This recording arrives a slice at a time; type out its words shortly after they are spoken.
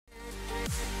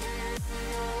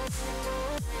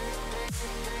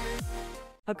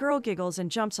A girl giggles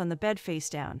and jumps on the bed face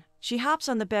down. She hops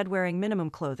on the bed wearing minimum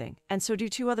clothing, and so do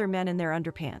two other men in their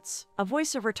underpants. A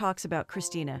voiceover talks about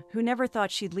Christina, who never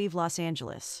thought she'd leave Los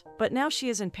Angeles. But now she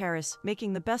is in Paris,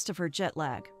 making the best of her jet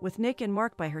lag, with Nick and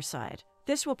Mark by her side.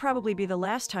 This will probably be the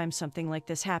last time something like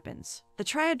this happens. The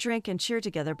triad drink and cheer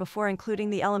together before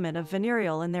including the element of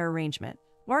venereal in their arrangement.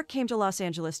 Mark came to Los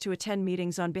Angeles to attend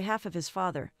meetings on behalf of his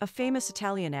father, a famous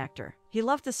Italian actor. He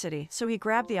loved the city, so he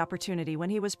grabbed the opportunity when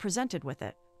he was presented with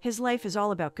it. His life is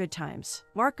all about good times.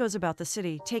 Mark goes about the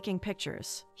city, taking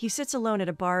pictures. He sits alone at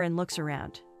a bar and looks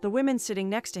around. The women sitting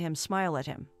next to him smile at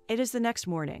him. It is the next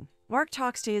morning. Mark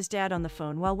talks to his dad on the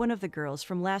phone while one of the girls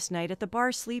from last night at the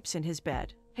bar sleeps in his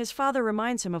bed. His father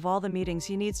reminds him of all the meetings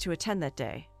he needs to attend that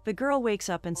day. The girl wakes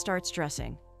up and starts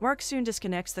dressing. Mark soon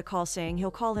disconnects the call, saying he'll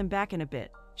call him back in a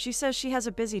bit. She says she has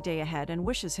a busy day ahead and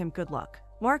wishes him good luck.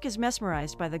 Mark is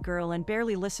mesmerized by the girl and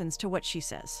barely listens to what she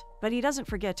says. But he doesn't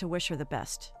forget to wish her the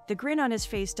best. The grin on his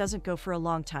face doesn't go for a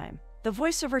long time. The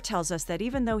voiceover tells us that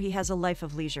even though he has a life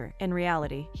of leisure, in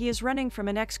reality, he is running from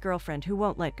an ex-girlfriend who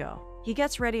won't let go. He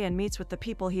gets ready and meets with the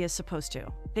people he is supposed to.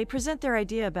 They present their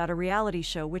idea about a reality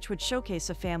show which would showcase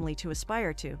a family to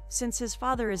aspire to, since his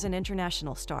father is an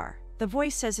international star. The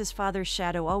voice says his father's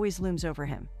shadow always looms over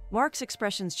him. Mark's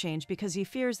expressions change because he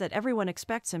fears that everyone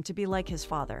expects him to be like his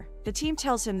father. The team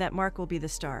tells him that Mark will be the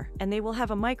star, and they will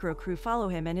have a micro crew follow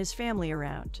him and his family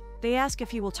around. They ask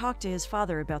if he will talk to his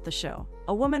father about the show.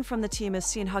 A woman from the team is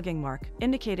seen hugging Mark,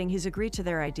 indicating he's agreed to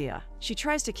their idea. She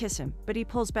tries to kiss him, but he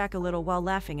pulls back a little while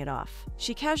laughing it off.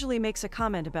 She casually makes a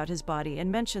comment about his body and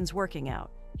mentions working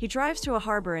out. He drives to a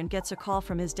harbor and gets a call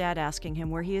from his dad asking him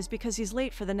where he is because he's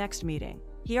late for the next meeting.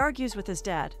 He argues with his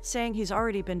dad, saying he's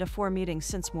already been to 4 meetings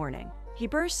since morning. He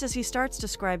bursts as he starts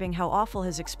describing how awful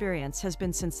his experience has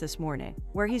been since this morning,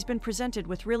 where he's been presented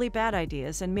with really bad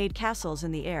ideas and made castles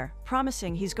in the air,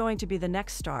 promising he's going to be the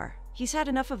next star. He's had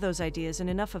enough of those ideas and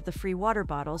enough of the free water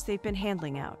bottles they've been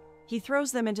handing out. He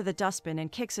throws them into the dustbin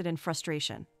and kicks it in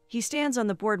frustration. He stands on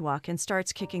the boardwalk and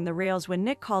starts kicking the rails when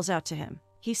Nick calls out to him.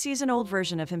 He sees an old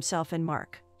version of himself in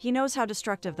Mark. He knows how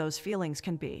destructive those feelings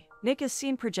can be. Nick is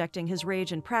seen projecting his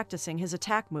rage and practicing his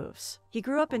attack moves. He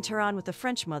grew up in Tehran with a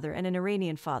French mother and an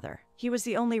Iranian father. He was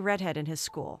the only redhead in his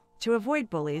school. To avoid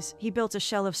bullies, he built a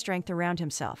shell of strength around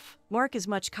himself. Mark is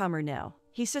much calmer now.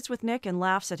 He sits with Nick and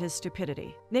laughs at his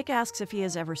stupidity. Nick asks if he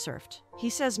has ever surfed. He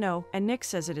says no, and Nick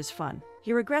says it is fun.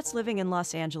 He regrets living in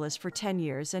Los Angeles for 10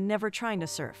 years and never trying to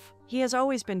surf. He has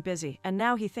always been busy, and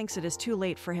now he thinks it is too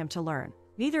late for him to learn.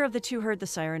 Neither of the two heard the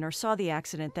siren or saw the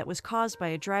accident that was caused by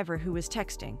a driver who was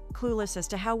texting, clueless as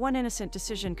to how one innocent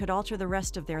decision could alter the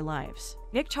rest of their lives.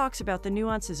 Nick talks about the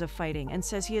nuances of fighting and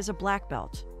says he is a black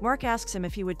belt. Mark asks him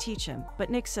if he would teach him, but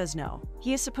Nick says no.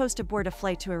 He is supposed to board a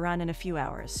flight to Iran in a few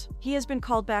hours. He has been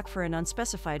called back for an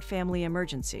unspecified family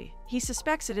emergency. He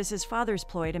suspects it is his father's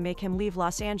ploy to make him leave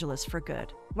Los Angeles for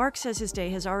good. Mark says his day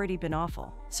has already been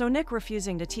awful, so Nick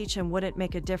refusing to teach him wouldn't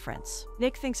make a difference.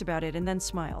 Nick thinks about it and then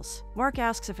smiles. Mark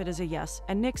asks if it is a yes,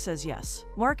 and Nick says yes.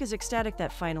 Mark is ecstatic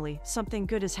that finally, something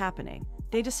good is happening.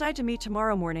 They decide to meet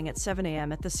tomorrow morning at 7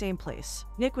 a.m. at the same place.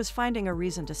 Nick was finding a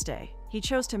reason to stay. He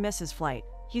chose to miss his flight.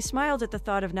 He smiled at the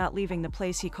thought of not leaving the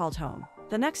place he called home.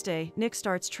 The next day, Nick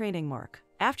starts training Mark.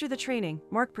 After the training,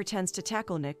 Mark pretends to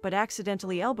tackle Nick but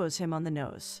accidentally elbows him on the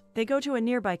nose. They go to a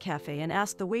nearby cafe and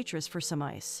ask the waitress for some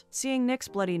ice. Seeing Nick's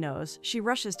bloody nose, she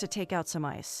rushes to take out some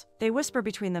ice. They whisper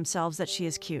between themselves that she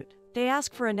is cute. They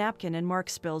ask for a napkin and Mark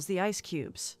spills the ice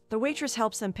cubes. The waitress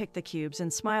helps them pick the cubes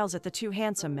and smiles at the two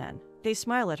handsome men. They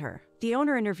smile at her. The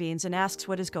owner intervenes and asks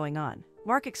what is going on.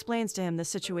 Mark explains to him the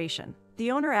situation.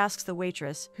 The owner asks the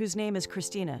waitress, whose name is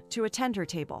Christina, to attend her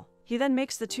table. He then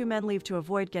makes the two men leave to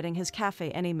avoid getting his cafe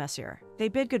any messier. They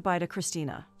bid goodbye to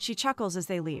Christina. She chuckles as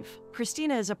they leave.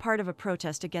 Christina is a part of a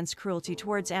protest against cruelty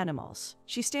towards animals.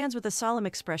 She stands with a solemn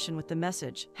expression with the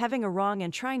message, having a wrong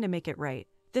and trying to make it right.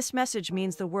 This message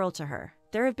means the world to her.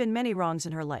 There have been many wrongs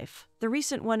in her life. The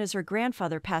recent one is her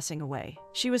grandfather passing away.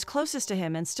 She was closest to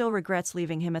him and still regrets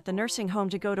leaving him at the nursing home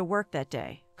to go to work that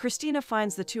day. Christina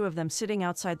finds the two of them sitting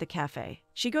outside the cafe.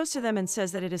 She goes to them and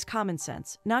says that it is common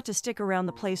sense not to stick around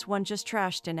the place one just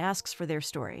trashed and asks for their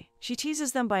story. She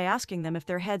teases them by asking them if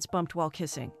their heads bumped while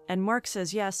kissing, and Mark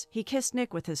says yes, he kissed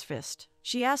Nick with his fist.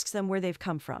 She asks them where they've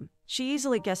come from. She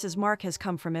easily guesses Mark has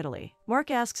come from Italy. Mark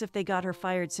asks if they got her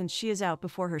fired since she is out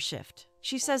before her shift.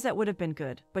 She says that would have been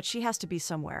good, but she has to be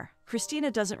somewhere.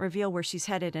 Christina doesn't reveal where she's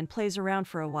headed and plays around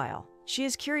for a while. She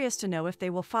is curious to know if they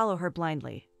will follow her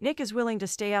blindly. Nick is willing to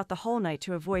stay out the whole night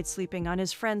to avoid sleeping on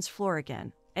his friend's floor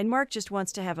again. And Mark just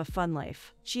wants to have a fun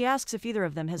life. She asks if either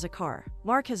of them has a car.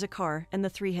 Mark has a car, and the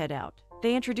three head out.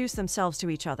 They introduce themselves to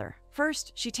each other.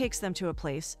 First, she takes them to a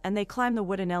place, and they climb the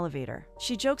wooden elevator.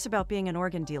 She jokes about being an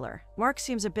organ dealer. Mark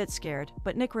seems a bit scared,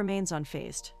 but Nick remains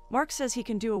unfazed. Mark says he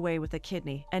can do away with a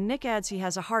kidney, and Nick adds he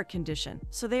has a heart condition,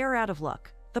 so they are out of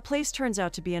luck. The place turns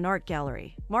out to be an art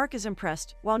gallery. Mark is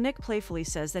impressed, while Nick playfully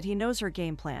says that he knows her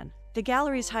game plan. The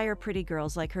galleries hire pretty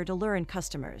girls like her to lure in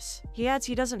customers. He adds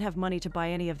he doesn't have money to buy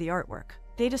any of the artwork.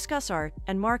 They discuss art,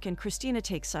 and Mark and Christina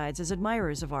take sides as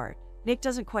admirers of art. Nick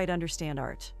doesn't quite understand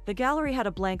art. The gallery had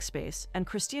a blank space, and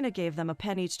Christina gave them a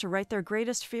pen each to write their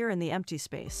greatest fear in the empty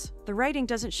space. The writing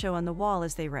doesn't show on the wall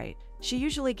as they write. She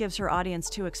usually gives her audience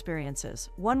two experiences,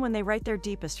 one when they write their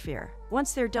deepest fear.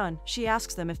 Once they're done, she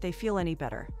asks them if they feel any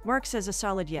better. Mark says a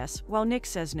solid yes, while Nick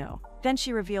says no. Then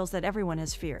she reveals that everyone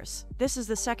has fears. This is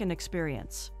the second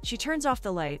experience. She turns off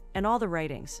the light, and all the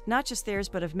writings, not just theirs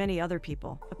but of many other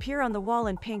people, appear on the wall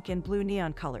in pink and blue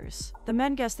neon colors. The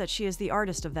men guess that she is the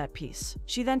artist of that piece.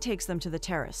 She then takes them to the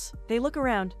terrace. They look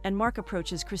around, and Mark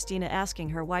approaches Christina asking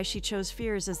her why she chose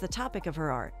fears as the topic of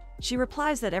her art. She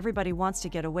replies that everybody wants to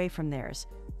get away from theirs,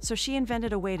 so she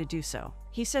invented a way to do so.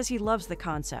 He says he loves the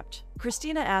concept.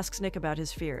 Christina asks Nick about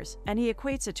his fears, and he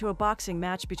equates it to a boxing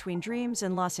match between dreams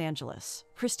and Los Angeles.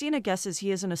 Christina guesses he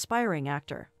is an aspiring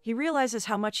actor. He realizes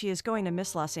how much he is going to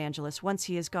miss Los Angeles once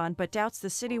he is gone, but doubts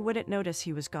the city wouldn't notice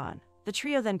he was gone. The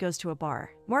trio then goes to a bar.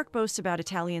 Mark boasts about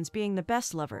Italians being the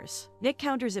best lovers. Nick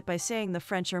counters it by saying the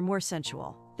French are more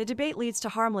sensual. The debate leads to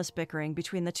harmless bickering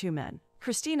between the two men.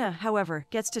 Christina, however,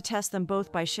 gets to test them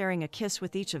both by sharing a kiss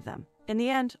with each of them. In the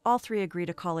end, all three agree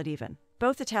to call it even.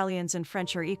 Both Italians and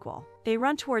French are equal. They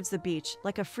run towards the beach,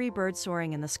 like a free bird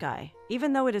soaring in the sky.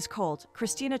 Even though it is cold,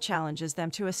 Christina challenges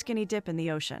them to a skinny dip in the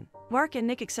ocean. Mark and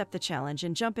Nick accept the challenge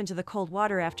and jump into the cold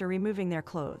water after removing their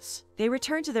clothes. They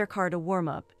return to their car to warm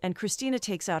up, and Christina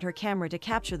takes out her camera to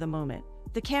capture the moment.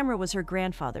 The camera was her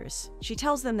grandfather's. She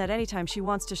tells them that anytime she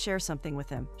wants to share something with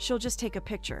him, she'll just take a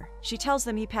picture. She tells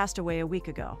them he passed away a week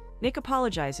ago. Nick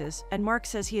apologizes, and Mark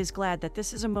says he is glad that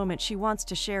this is a moment she wants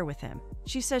to share with him.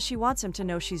 She says she wants him to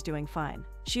know she's doing fine.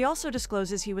 She also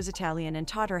discloses he was Italian and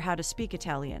taught her how to speak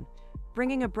Italian,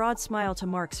 bringing a broad smile to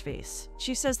Mark's face.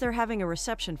 She says they're having a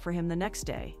reception for him the next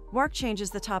day. Mark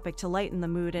changes the topic to lighten the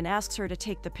mood and asks her to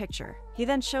take the picture. He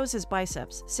then shows his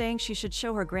biceps, saying she should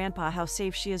show her grandpa how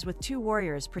safe she is with two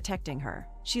warriors protecting her.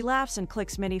 She laughs and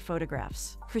clicks many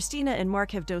photographs. Christina and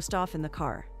Mark have dozed off in the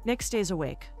car. Nick stays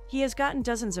awake. He has gotten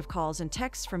dozens of calls and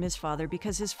texts from his father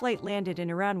because his flight landed in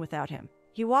Iran without him.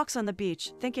 He walks on the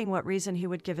beach, thinking what reason he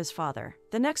would give his father.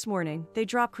 The next morning, they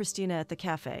drop Christina at the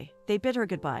cafe. They bid her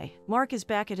goodbye. Mark is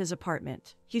back at his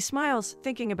apartment. He smiles,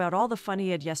 thinking about all the fun he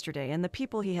had yesterday and the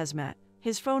people he has met.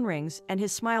 His phone rings, and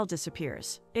his smile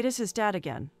disappears. It is his dad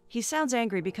again. He sounds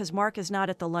angry because Mark is not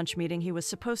at the lunch meeting he was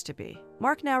supposed to be.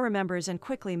 Mark now remembers and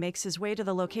quickly makes his way to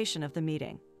the location of the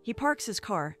meeting. He parks his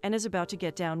car and is about to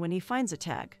get down when he finds a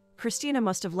tag. Christina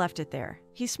must have left it there.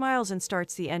 He smiles and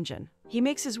starts the engine. He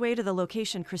makes his way to the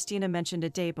location Christina mentioned a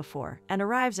day before and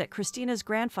arrives at Christina's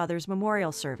grandfather's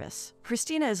memorial service.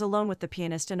 Christina is alone with the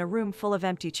pianist in a room full of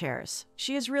empty chairs.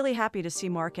 She is really happy to see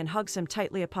Mark and hugs him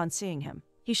tightly upon seeing him.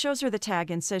 He shows her the tag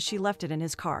and says she left it in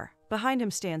his car. Behind him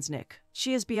stands Nick.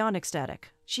 She is beyond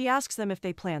ecstatic. She asks them if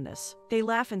they plan this. They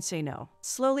laugh and say no.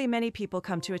 Slowly, many people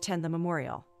come to attend the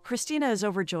memorial. Christina is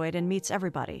overjoyed and meets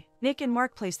everybody. Nick and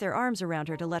Mark place their arms around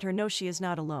her to let her know she is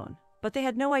not alone. But they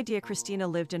had no idea Christina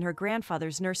lived in her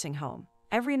grandfather's nursing home.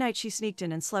 Every night she sneaked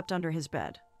in and slept under his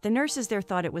bed. The nurses there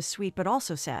thought it was sweet but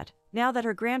also sad. Now that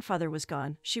her grandfather was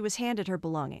gone, she was handed her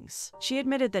belongings. She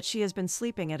admitted that she has been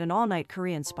sleeping at an all-night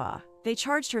Korean spa. They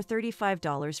charged her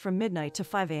 $35 from midnight to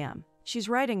 5 a.m. She's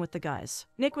riding with the guys.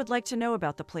 Nick would like to know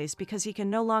about the place because he can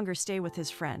no longer stay with his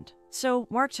friend. So,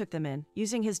 Mark took them in,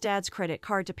 using his dad's credit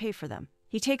card to pay for them.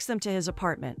 He takes them to his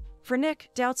apartment. For Nick,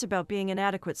 doubts about being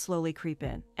inadequate slowly creep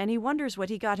in, and he wonders what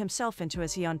he got himself into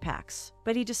as he unpacks.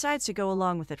 But he decides to go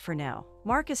along with it for now.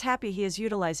 Mark is happy he is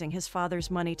utilizing his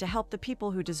father's money to help the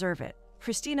people who deserve it.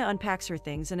 Christina unpacks her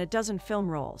things in a dozen film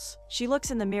rolls. She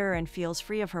looks in the mirror and feels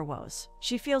free of her woes.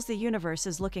 She feels the universe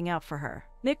is looking out for her.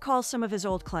 Nick calls some of his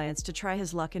old clients to try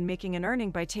his luck in making an earning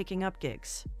by taking up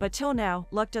gigs. But till now,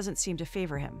 luck doesn't seem to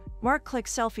favor him. Mark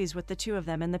clicks selfies with the two of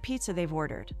them and the pizza they've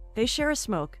ordered. They share a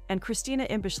smoke, and Christina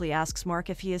impishly asks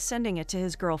Mark if he is sending it to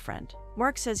his girlfriend.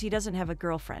 Mark says he doesn't have a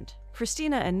girlfriend.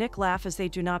 Christina and Nick laugh as they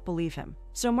do not believe him.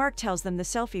 So Mark tells them the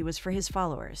selfie was for his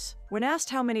followers. When asked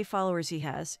how many followers he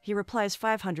has, he replies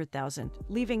 500,000,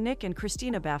 leaving Nick and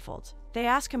Christina baffled. They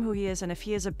ask him who he is and if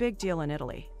he is a big deal in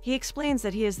Italy. He explains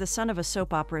that he is the son of a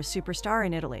soap opera superstar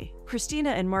in Italy.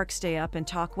 Christina and Mark stay up and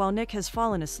talk while Nick has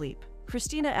fallen asleep.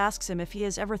 Christina asks him if he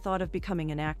has ever thought of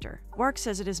becoming an actor. Mark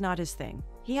says it is not his thing.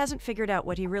 He hasn't figured out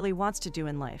what he really wants to do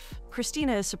in life.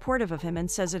 Christina is supportive of him and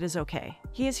says it is okay.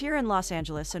 He is here in Los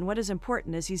Angeles and what is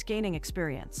important is he's gaining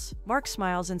experience. Mark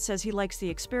smiles and says he likes the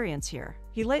experience here.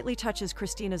 He lightly touches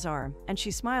Christina's arm, and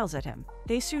she smiles at him.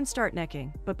 They soon start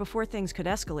necking, but before things could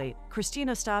escalate,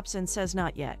 Christina stops and says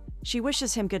not yet. She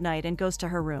wishes him goodnight and goes to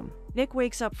her room. Nick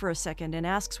wakes up for a second and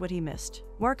asks what he missed.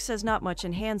 Mark says not much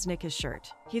and hands Nick his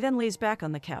shirt. He then lays back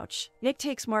on the couch. Nick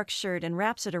takes Mark's shirt and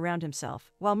wraps it around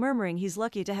himself, while murmuring he's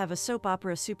lucky to have a soap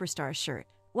opera superstar shirt.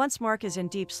 Once Mark is in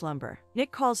deep slumber,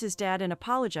 Nick calls his dad and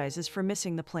apologizes for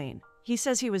missing the plane. He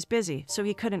says he was busy, so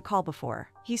he couldn't call before.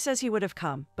 He says he would have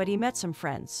come, but he met some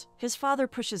friends. His father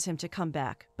pushes him to come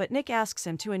back, but Nick asks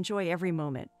him to enjoy every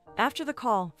moment. After the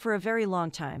call, for a very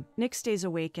long time, Nick stays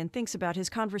awake and thinks about his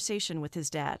conversation with his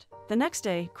dad. The next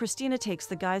day, Christina takes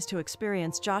the guys to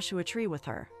experience Joshua Tree with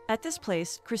her. At this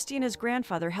place, Christina's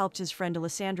grandfather helped his friend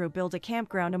Alessandro build a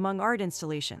campground among art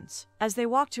installations. As they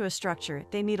walk to a structure,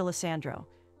 they meet Alessandro,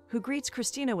 who greets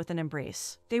Christina with an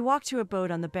embrace. They walk to a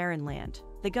boat on the barren land.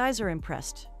 The guys are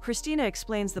impressed. Christina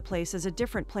explains the place as a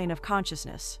different plane of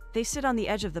consciousness. They sit on the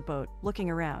edge of the boat,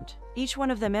 looking around. Each one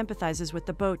of them empathizes with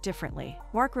the boat differently.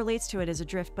 Mark relates to it as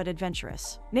adrift but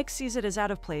adventurous. Nick sees it as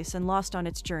out of place and lost on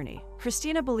its journey.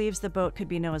 Christina believes the boat could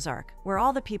be Noah's Ark, where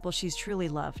all the people she's truly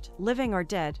loved, living or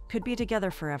dead, could be together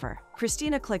forever.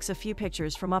 Christina clicks a few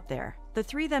pictures from up there. The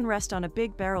three then rest on a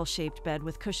big barrel-shaped bed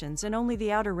with cushions and only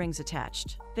the outer rings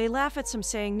attached. They laugh at some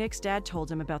saying Nick's dad told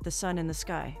him about the sun in the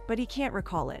sky, but he can't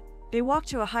recall it. They walk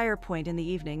to a higher point in the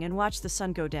evening and watch the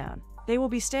sun go down. They will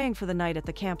be staying for the night at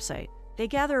the campsite. They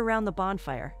gather around the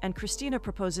bonfire, and Christina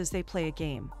proposes they play a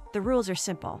game. The rules are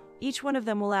simple. Each one of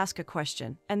them will ask a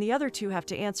question, and the other two have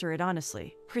to answer it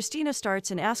honestly. Christina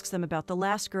starts and asks them about the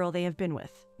last girl they have been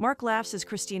with. Mark laughs as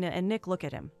Christina and Nick look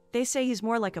at him. They say he's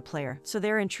more like a player, so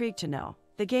they're intrigued to know.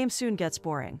 The game soon gets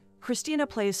boring. Christina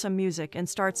plays some music and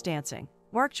starts dancing.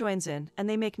 Mark joins in, and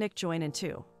they make Nick join in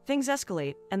too. Things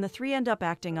escalate, and the three end up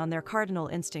acting on their cardinal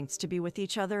instincts to be with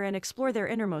each other and explore their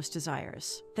innermost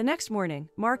desires. The next morning,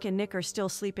 Mark and Nick are still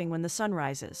sleeping when the sun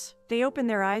rises. They open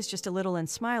their eyes just a little and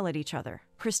smile at each other.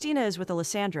 Christina is with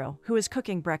Alessandro, who is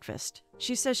cooking breakfast.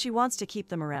 She says she wants to keep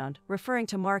them around, referring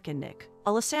to Mark and Nick.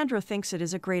 Alessandro thinks it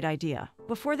is a great idea.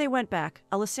 Before they went back,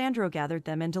 Alessandro gathered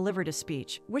them and delivered a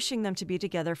speech, wishing them to be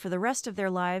together for the rest of their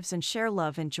lives and share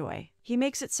love and joy. He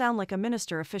makes it sound like a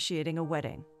minister officiating a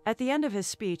wedding. At the end of his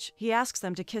speech, he asks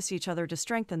them to kiss each other to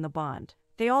strengthen the bond.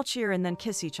 They all cheer and then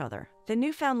kiss each other. The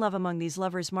newfound love among these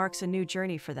lovers marks a new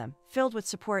journey for them, filled with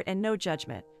support and no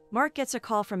judgment. Mark gets a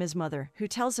call from his mother, who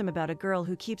tells him about a girl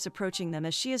who keeps approaching them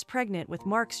as she is pregnant with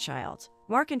Mark's child.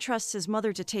 Mark entrusts his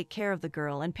mother to take care of the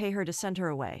girl and pay her to send her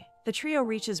away. The trio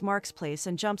reaches Mark's place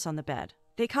and jumps on the bed.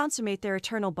 They consummate their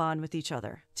eternal bond with each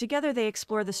other. Together they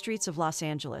explore the streets of Los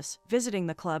Angeles, visiting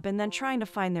the club and then trying to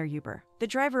find their Uber. The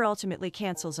driver ultimately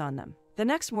cancels on them. The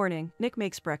next morning, Nick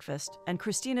makes breakfast, and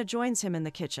Christina joins him in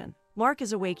the kitchen. Mark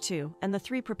is awake too, and the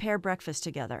three prepare breakfast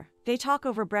together. They talk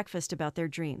over breakfast about their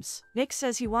dreams. Nick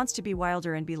says he wants to be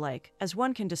wilder and be like, as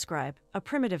one can describe, a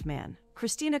primitive man.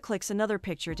 Christina clicks another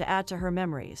picture to add to her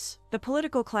memories. The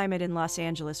political climate in Los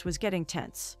Angeles was getting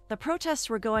tense. The protests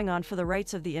were going on for the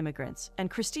rights of the immigrants, and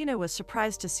Christina was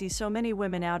surprised to see so many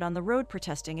women out on the road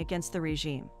protesting against the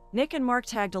regime. Nick and Mark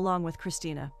tagged along with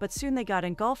Christina, but soon they got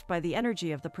engulfed by the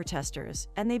energy of the protesters,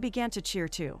 and they began to cheer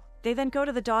too. They then go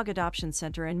to the dog adoption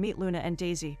center and meet Luna and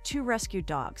Daisy, two rescued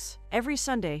dogs. Every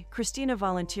Sunday, Christina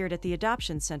volunteered at the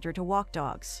adoption center to walk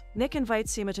dogs. Nick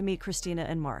invites Seema to meet Christina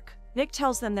and Mark. Nick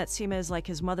tells them that Seema is like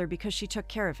his mother because she took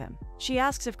care of him. She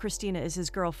asks if Christina is his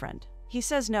girlfriend. He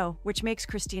says no, which makes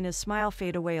Christina's smile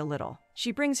fade away a little.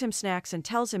 She brings him snacks and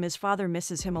tells him his father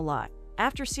misses him a lot.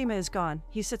 After Seema is gone,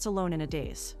 he sits alone in a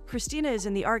daze. Christina is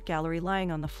in the art gallery lying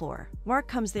on the floor. Mark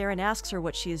comes there and asks her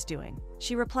what she is doing.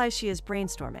 She replies she is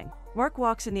brainstorming. Mark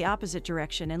walks in the opposite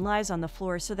direction and lies on the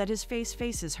floor so that his face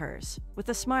faces hers. With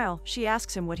a smile, she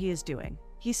asks him what he is doing.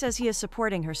 He says he is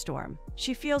supporting her storm.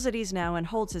 She feels at ease now and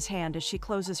holds his hand as she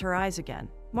closes her eyes again.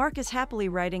 Mark is happily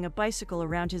riding a bicycle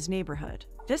around his neighborhood.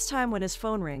 This time when his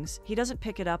phone rings, he doesn't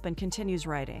pick it up and continues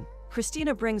riding.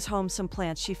 Christina brings home some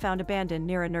plants she found abandoned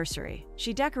near a nursery.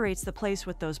 She decorates the place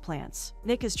with those plants.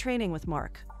 Nick is training with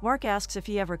Mark. Mark asks if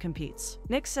he ever competes.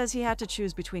 Nick says he had to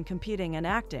choose between competing and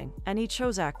acting, and he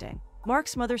chose acting.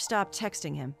 Mark's mother stopped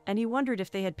texting him, and he wondered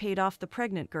if they had paid off the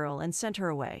pregnant girl and sent her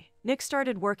away. Nick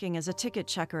started working as a ticket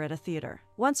checker at a theater.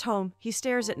 Once home, he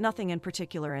stares at nothing in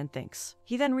particular and thinks.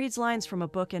 He then reads lines from a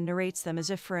book and narrates them as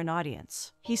if for an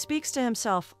audience. He speaks to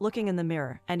himself, looking in the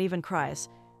mirror, and even cries,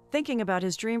 thinking about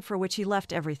his dream for which he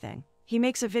left everything. He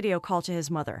makes a video call to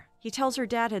his mother. He tells her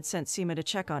dad had sent Seema to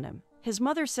check on him. His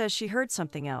mother says she heard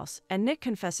something else, and Nick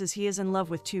confesses he is in love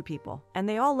with two people, and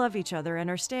they all love each other and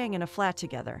are staying in a flat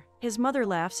together. His mother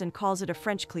laughs and calls it a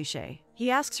French cliché.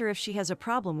 He asks her if she has a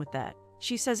problem with that.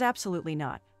 She says absolutely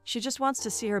not. She just wants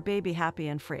to see her baby happy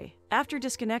and free. After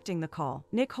disconnecting the call,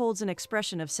 Nick holds an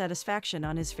expression of satisfaction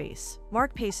on his face.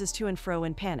 Mark paces to and fro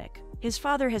in panic. His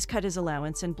father has cut his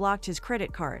allowance and blocked his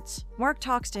credit cards. Mark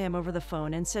talks to him over the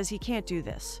phone and says he can't do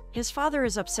this. His father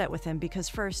is upset with him because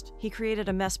first, he created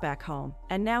a mess back home,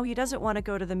 and now he doesn't want to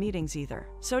go to the meetings either.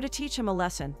 So to teach him a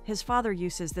lesson, his father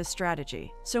uses this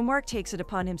strategy. So Mark takes it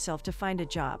upon himself to find a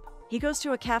job. He goes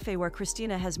to a cafe where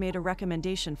Christina has made a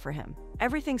recommendation for him.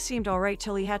 Everything seemed alright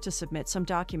till he had to submit some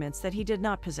documents that he did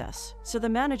not possess, so the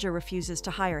manager refuses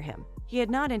to hire him. He had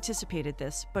not anticipated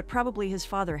this, but probably his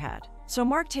father had. So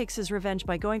Mark takes his revenge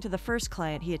by going to the first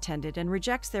client he attended and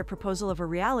rejects their proposal of a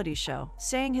reality show,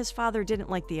 saying his father didn't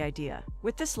like the idea.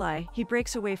 With this lie, he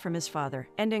breaks away from his father,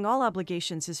 ending all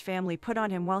obligations his family put on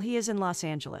him while he is in Los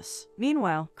Angeles.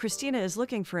 Meanwhile, Christina is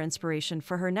looking for inspiration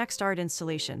for her next art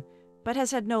installation, but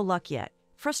has had no luck yet.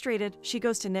 Frustrated, she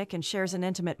goes to Nick and shares an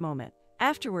intimate moment.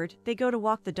 Afterward, they go to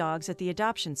walk the dogs at the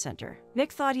adoption center.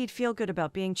 Nick thought he'd feel good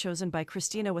about being chosen by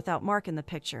Christina without Mark in the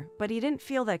picture, but he didn't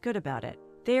feel that good about it.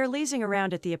 They are lazing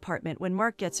around at the apartment when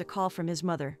Mark gets a call from his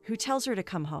mother, who tells her to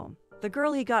come home. The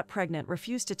girl he got pregnant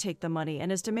refused to take the money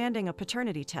and is demanding a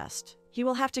paternity test. He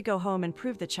will have to go home and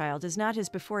prove the child is not his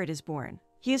before it is born.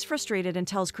 He is frustrated and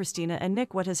tells Christina and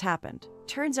Nick what has happened.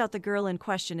 Turns out the girl in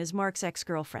question is Mark's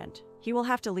ex-girlfriend. He will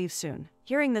have to leave soon.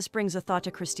 Hearing this brings a thought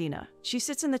to Christina. She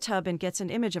sits in the tub and gets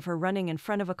an image of her running in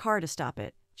front of a car to stop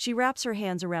it. She wraps her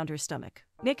hands around her stomach.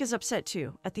 Nick is upset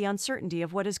too, at the uncertainty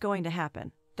of what is going to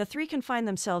happen. The three confine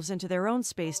themselves into their own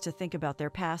space to think about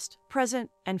their past, present,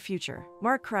 and future.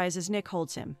 Mark cries as Nick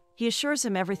holds him. He assures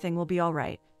him everything will be all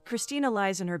right. Christina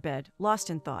lies in her bed, lost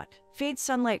in thought. Faint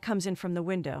sunlight comes in from the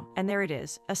window, and there it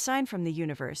is, a sign from the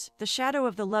universe, the shadow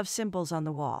of the love symbols on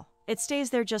the wall. It stays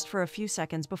there just for a few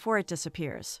seconds before it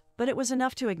disappears. But it was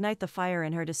enough to ignite the fire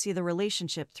in her to see the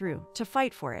relationship through, to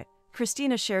fight for it.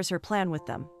 Christina shares her plan with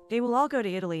them. They will all go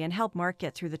to Italy and help Mark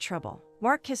get through the trouble.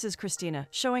 Mark kisses Christina,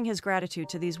 showing his gratitude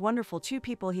to these wonderful two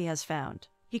people he has found.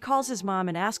 He calls his mom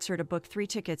and asks her to book 3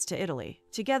 tickets to Italy.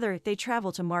 Together, they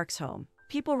travel to Mark's home.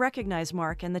 People recognize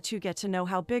Mark and the two get to know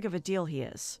how big of a deal he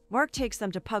is. Mark takes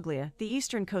them to Puglia, the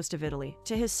eastern coast of Italy,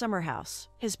 to his summer house.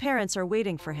 His parents are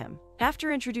waiting for him.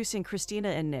 After introducing Christina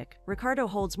and Nick, Ricardo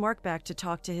holds Mark back to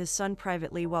talk to his son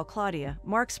privately while Claudia,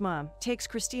 Mark's mom, takes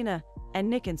Christina and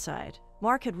Nick inside.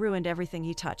 Mark had ruined everything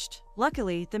he touched.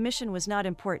 Luckily, the mission was not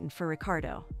important for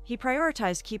Ricardo. He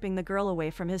prioritized keeping the girl away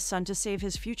from his son to save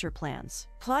his future plans.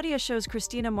 Claudia shows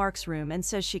Christina Mark's room and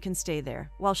says she can stay there,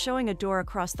 while showing a door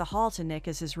across the hall to Nick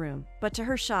as his room. But to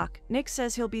her shock, Nick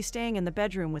says he'll be staying in the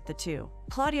bedroom with the two.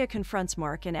 Claudia confronts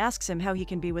Mark and asks him how he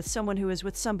can be with someone who is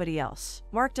with somebody else.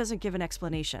 Mark doesn't give an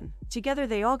explanation. Together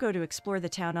they all go to explore the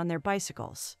town on their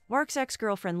bicycles. Mark's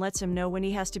ex-girlfriend lets him know when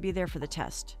he has to be there for the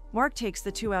test. Mark takes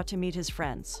the two out to meet his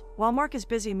friends. While Mark is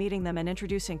busy meeting them and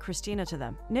introducing Christina to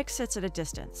them, Nick sits at a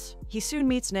distance. He soon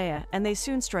meets Naya, and they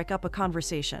soon strike up a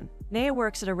conversation. Naya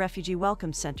works at a refugee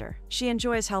welcome center. She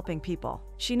enjoys helping people.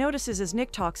 She notices as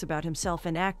Nick talks about himself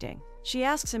and acting. She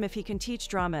asks him if he can teach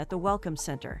drama at the welcome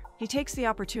center. He takes the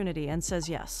opportunity and says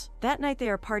yes. That night they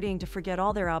are partying to forget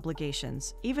all their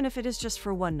obligations, even if it is just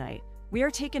for one night. We are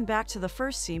taken back to the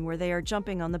first scene where they are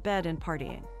jumping on the bed and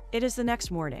partying. It is the next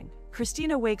morning.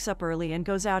 Christina wakes up early and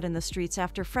goes out in the streets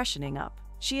after freshening up.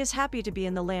 She is happy to be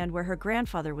in the land where her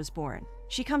grandfather was born.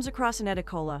 She comes across an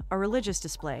edicola, a religious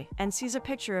display, and sees a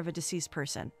picture of a deceased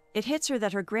person. It hits her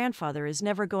that her grandfather is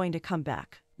never going to come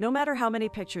back. No matter how many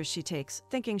pictures she takes,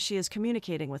 thinking she is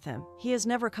communicating with him, he is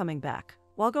never coming back.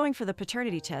 While going for the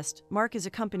paternity test, Mark is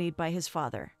accompanied by his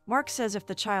father. Mark says if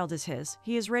the child is his,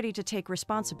 he is ready to take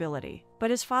responsibility.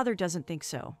 But his father doesn't think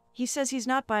so. He says he's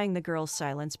not buying the girl's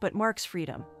silence but Mark's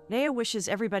freedom. Naya wishes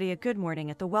everybody a good morning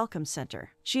at the welcome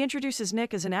center. She introduces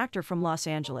Nick as an actor from Los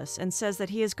Angeles and says that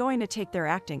he is going to take their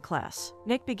acting class.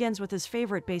 Nick begins with his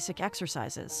favorite basic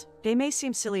exercises. They may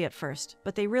seem silly at first,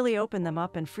 but they really open them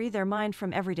up and free their mind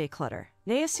from everyday clutter.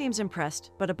 Naya seems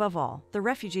impressed, but above all, the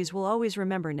refugees will always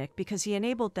remember Nick because he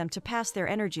enabled them to pass their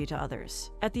energy to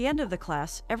others. At the end of the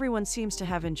class, everyone seems to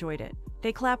have enjoyed it.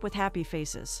 They clap with happy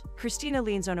faces. Christina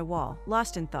leans on a wall,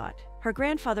 lost in thought. Her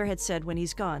grandfather had said when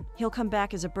he's gone, he'll come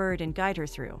back as a bird and guide her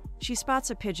through. She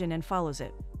spots a pigeon and follows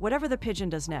it. Whatever the pigeon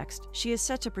does next, she is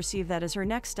set to perceive that as her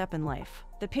next step in life.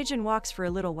 The pigeon walks for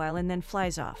a little while and then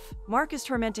flies off. Mark is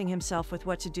tormenting himself with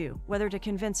what to do, whether to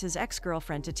convince his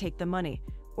ex-girlfriend to take the money,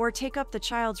 or take up the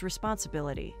child's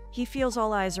responsibility. He feels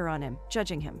all eyes are on him,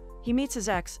 judging him. He meets his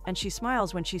ex, and she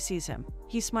smiles when she sees him.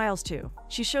 He smiles too.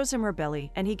 She shows him her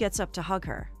belly, and he gets up to hug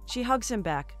her. She hugs him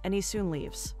back, and he soon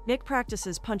leaves. Nick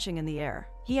practices punching in the air.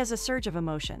 He has a surge of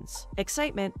emotions: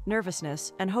 excitement,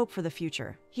 nervousness, and hope for the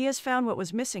future. He has found what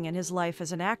was missing in his life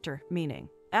as an actor: meaning.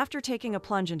 After taking a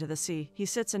plunge into the sea, he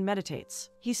sits and meditates.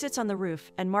 He sits on the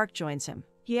roof, and Mark joins him.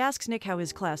 He asks Nick how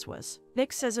his class was.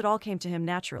 Nick says it all came to him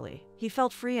naturally. He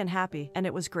felt free and happy, and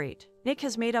it was great. Nick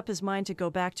has made up his mind to go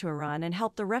back to Iran and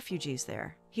help the refugees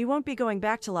there. He won't be going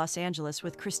back to Los Angeles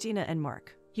with Christina and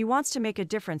Mark. He wants to make a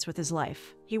difference with his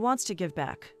life. He wants to give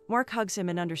back. Mark hugs him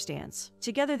and understands.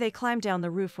 Together they climb down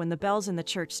the roof when the bells in the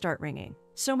church start ringing.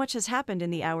 So much has happened in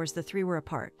the hours the three were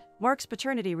apart. Mark's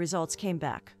paternity results came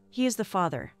back. He is the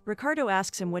father. Ricardo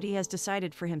asks him what he has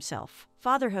decided for himself: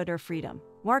 fatherhood or freedom.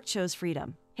 Mark chose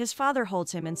freedom. His father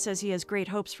holds him and says he has great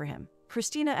hopes for him.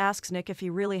 Christina asks Nick if he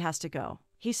really has to go.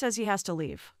 He says he has to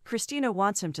leave. Christina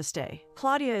wants him to stay.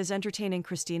 Claudia is entertaining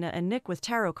Christina and Nick with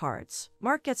tarot cards.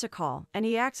 Mark gets a call, and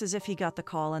he acts as if he got the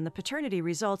call and the paternity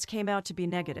results came out to be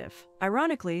negative.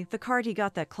 Ironically, the card he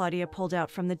got that Claudia pulled out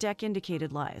from the deck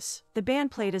indicated lies. The band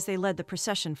played as they led the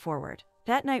procession forward.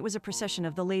 That night was a procession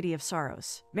of the Lady of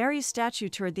Sorrows. Mary's statue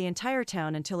toured the entire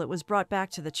town until it was brought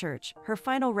back to the church, her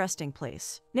final resting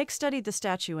place. Nick studied the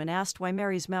statue and asked why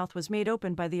Mary's mouth was made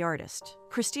open by the artist.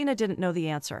 Christina didn't know the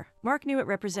answer. Mark knew it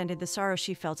represented the sorrow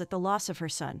she felt at the loss of her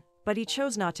son, but he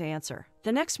chose not to answer.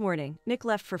 The next morning, Nick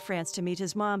left for France to meet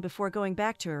his mom before going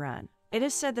back to Iran. It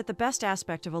is said that the best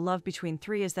aspect of a love between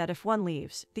three is that if one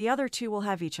leaves, the other two will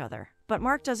have each other. But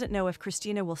Mark doesn't know if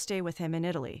Christina will stay with him in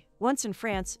Italy. Once in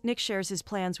France, Nick shares his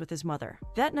plans with his mother.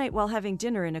 That night, while having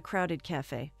dinner in a crowded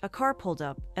cafe, a car pulled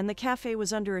up, and the cafe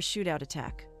was under a shootout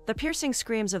attack. The piercing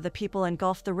screams of the people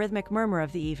engulfed the rhythmic murmur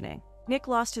of the evening. Nick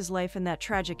lost his life in that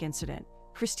tragic incident.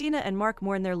 Christina and Mark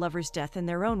mourn their lover's death in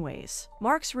their own ways.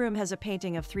 Mark's room has a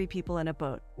painting of three people in a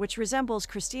boat, which resembles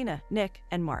Christina, Nick,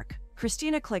 and Mark.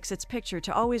 Christina clicks its picture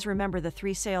to always remember the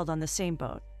three sailed on the same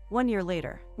boat. 1 year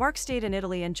later, Mark stayed in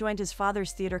Italy and joined his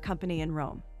father's theater company in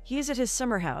Rome. He is at his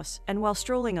summer house, and while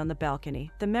strolling on the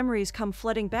balcony, the memories come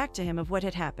flooding back to him of what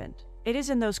had happened. It is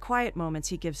in those quiet moments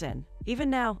he gives in. Even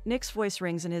now, Nick's voice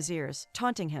rings in his ears,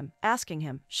 taunting him, asking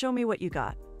him, "Show me what you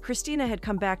got." Christina had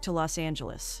come back to Los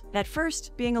Angeles. At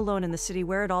first, being alone in the city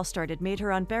where it all started made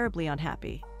her unbearably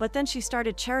unhappy. But then she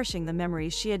started cherishing the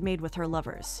memories she had made with her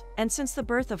lovers. And since the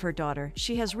birth of her daughter,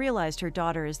 she has realized her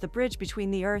daughter is the bridge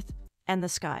between the earth and the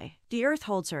sky. The earth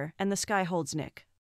holds her, and the sky holds Nick.